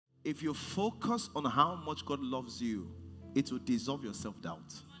If you focus on how much God loves you, it will dissolve your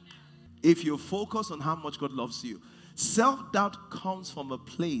self-doubt. If you focus on how much God loves you, self-doubt comes from a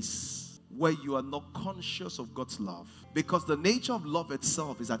place where you are not conscious of God's love. Because the nature of love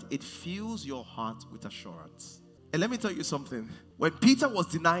itself is that it fills your heart with assurance. And let me tell you something. When Peter was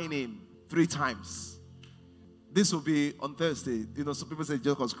denying him 3 times, this will be on Thursday. You know, some people say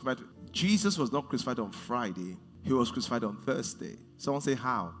Jesus was crucified. Jesus was not crucified on Friday. He was crucified on Thursday. Someone say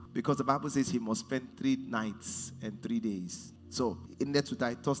how? Because the Bible says he must spend 3 nights and 3 days. So, in there to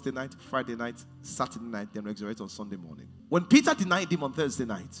die Thursday night, Friday night, Saturday night, then resurrect on Sunday morning. When Peter denied him on Thursday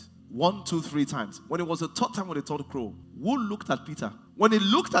night, 1, 2, 3 times, when it was the 3rd time when the 3rd crow, who looked at Peter? When he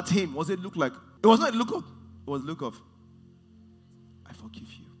looked at him, was it look like? It was not a look of. It was a look of, I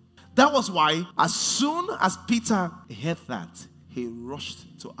forgive you. That was why, as soon as Peter heard that, he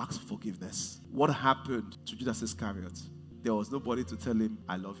rushed to ask for forgiveness. What happened to Judas Iscariot? There was nobody to tell him,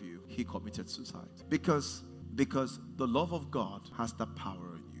 I love you. He committed suicide. Because the love of God has that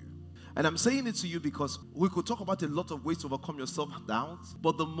power in you. And I'm saying it to you because we could talk about a lot of ways to overcome your self-doubt.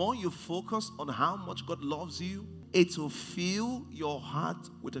 But the more you focus on how much God loves you, it will fill your heart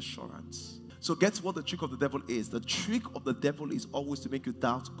with assurance. So guess what the trick of the devil is? The trick of the devil is always to make you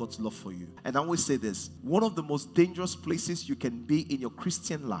doubt God's love for you. And I always say this, one of the most dangerous places you can be in your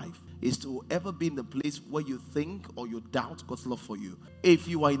Christian life is to ever be in a place where you think or you doubt God's love for you. If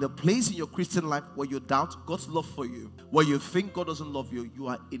you are in a place in your Christian life where you doubt God's love for you, where you think God doesn't love you, you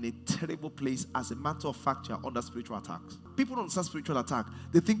are in a terrible place. As a matter of fact, you are under spiritual attacks. People don't understand spiritual attack.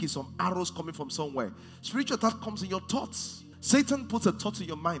 They think it's some arrows coming from somewhere. Spiritual attack comes in your thoughts. Satan puts a thought in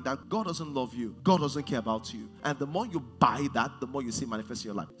your mind that God doesn't love you. God doesn't care about you. And the more you buy that, the more you see manifest in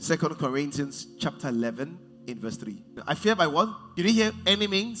your life. 2 Corinthians chapter 11 in verse 3. I fear by what? You didn't hear any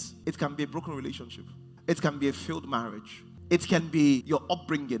means? It can be a broken relationship. It can be a failed marriage. It can be your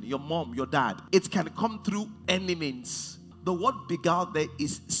upbringing, your mom, your dad. It can come through any means. The word beguile there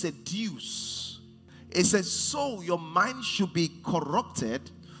is seduce. It says, so your mind should be corrupted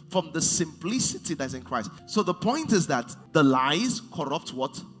from the simplicity that's in Christ. So the point is that the lies corrupt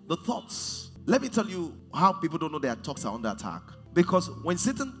what? The thoughts. Let me tell you how people don't know their thoughts are under attack. Because when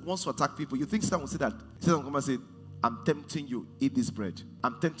Satan wants to attack people, you think Satan will say that. Satan will come and say, I'm tempting you, eat this bread.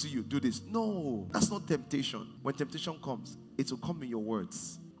 I'm tempting you, do this. No, that's not temptation. When temptation comes, it will come in your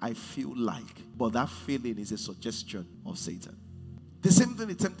words. I feel like. But that feeling is a suggestion of Satan. The same thing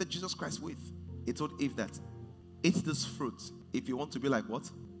he tempted Jesus Christ with. He told Eve that, eat this fruit if you want to be like what?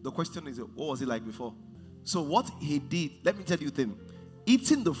 The question is, what was he like before? So what he did, let me tell you a thing.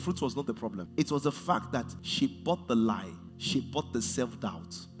 Eating the fruit was not the problem. It was the fact that she bought the lie. She bought the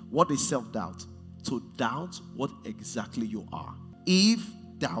self-doubt. What is self-doubt? To doubt what exactly you are. Eve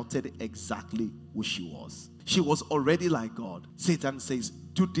doubted exactly who she was. She was already like God. Satan says,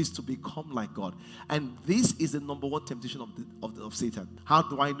 do this to become like God. And this is the number one temptation of Satan. How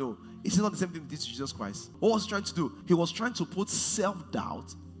do I know? It's not the same thing he did to Jesus Christ. What was he trying to do? He was trying to put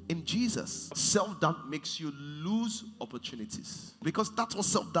self-doubt in Jesus. Self-doubt makes you lose opportunities. Because that's what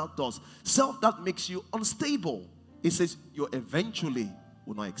self-doubt does. Self-doubt makes you unstable. It says you eventually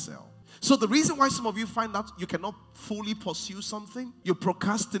will not excel. So the reason why some of you find out you cannot fully pursue something, you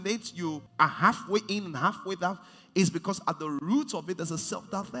procrastinate, you are halfway in and halfway out, is because at the root of it, there's a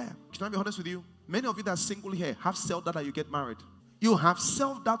self-doubt there. Can I be honest with you? Many of you that are single here have self-doubt that you get married. You have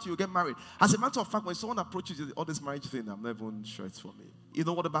self-doubt you get married. As a matter of fact, when someone approaches you, all this marriage thing, I'm not even sure it's for me. You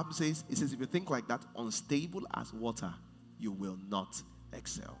know what the Bible says? It says if you think like that, unstable as water, you will not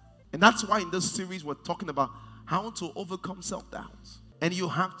excel. And that's why in this series, we're talking about how to overcome self-doubt. And you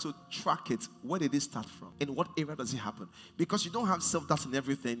have to track it. Where did it start from? In what area does it happen? Because you don't have self-doubt in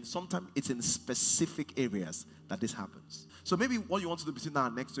everything. Sometimes it's in specific areas that this happens. So maybe what you want to do between now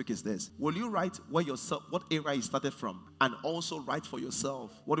and next week is this. Will you write what area you started from? And also write for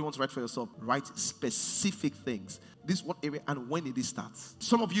yourself. What do you want to write for yourself? Write specific things. This what area and when did it start?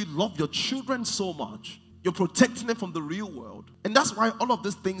 Some of you love your children so much. You're protecting them from the real world. And that's why all of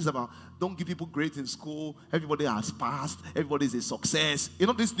these things about don't give people grades in school, everybody has passed, everybody's a success. You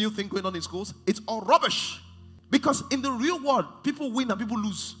know this new thing going on in schools? It's all rubbish. Because in the real world, people win and people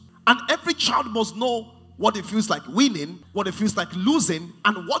lose. And every child must know what it feels like winning, what it feels like losing,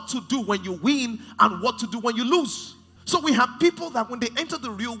 and what to do when you win and what to do when you lose. So we have people that when they enter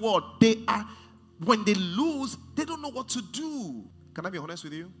the real world, when they lose, they don't know what to do. Can I be honest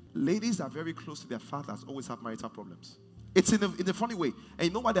with you? Ladies that are very close to their fathers always have marital problems. It's in a funny way. And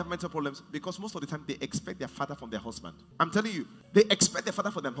you know why they have marital problems? Because most of the time they expect their father from their husband. I'm telling you, they expect their father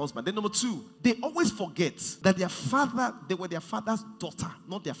from their husband. Then number two, they always forget that they were their father's daughter,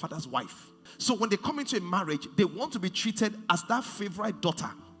 not their father's wife. So when they come into a marriage, they want to be treated as that favorite daughter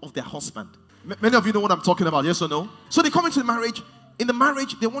of their husband. Many of you know what I'm talking about, yes or no? So they come into the marriage. In the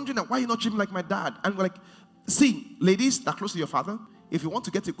marriage, they're wondering, why are you not treating like my dad? And we're like, see, ladies that are close to your father, if you want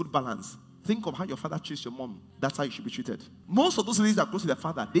to get a good balance, think of how your father treats your mom. That's how you should be treated. Most of those ladies that are close to their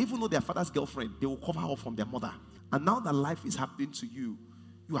father, they even know their father's girlfriend. They will cover her from their mother. And now that life is happening to you,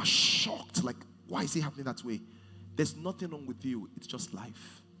 you are shocked. Like, why is it happening that way? There's nothing wrong with you. It's just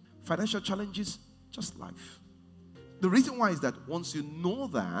life. Financial challenges, just life. The reason why is that once you know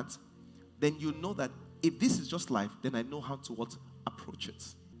that, then you know that if this is just life, then I know how to approach it.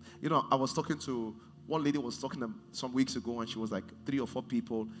 You know, I was talking to one lady was talking some weeks ago, and she was like, 3 or 4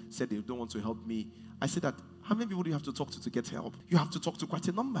 people said they don't want to help me. I said that, how many people do you have to talk to get help? You have to talk to quite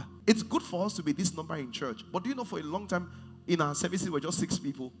a number. It's good for us to be this number in church. But do you know, for a long time in our services, we're just 6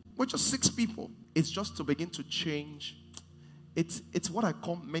 people. We're just 6 people. It's just to begin to change. It's what I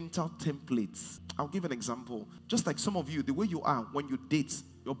call mental templates. I'll give an example. Just like some of you, the way you are when you date,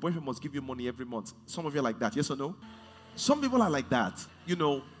 your boyfriend must give you money every month. Some of you are like that, yes or no? Some people are like that. You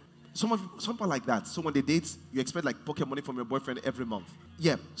know, some people are like that. So when they date, you expect like pocket money from your boyfriend every month.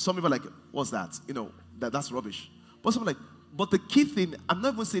 Yeah, some people are like, what's that? You know, that's rubbish. But some are like, but the key thing, I'm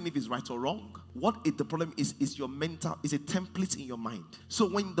not even saying if it's right or wrong. The problem is your mental, is a template in your mind. So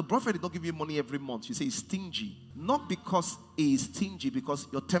when the boyfriend did not give you money every month, you say he's stingy. Not because he is stingy, because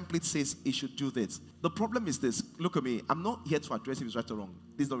your template says he should do this. The problem is this. Look at me. I'm not here to address if it's right or wrong.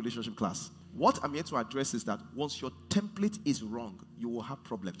 This is not relationship class. What I'm here to address is that once your template is wrong, you will have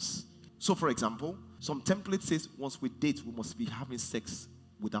problems. So for example, some template says once we date, we must be having sex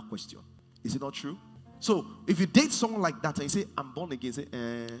without question. Is it not true? So, if you date someone like that and you say, I'm born again, say,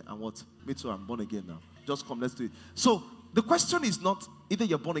 and what? Me too, I'm born again now. Just come, let's do it. So, the question is not either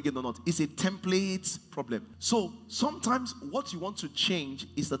you're born again or not. It's a template problem. So, sometimes what you want to change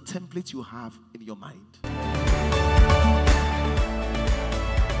is the template you have in your mind.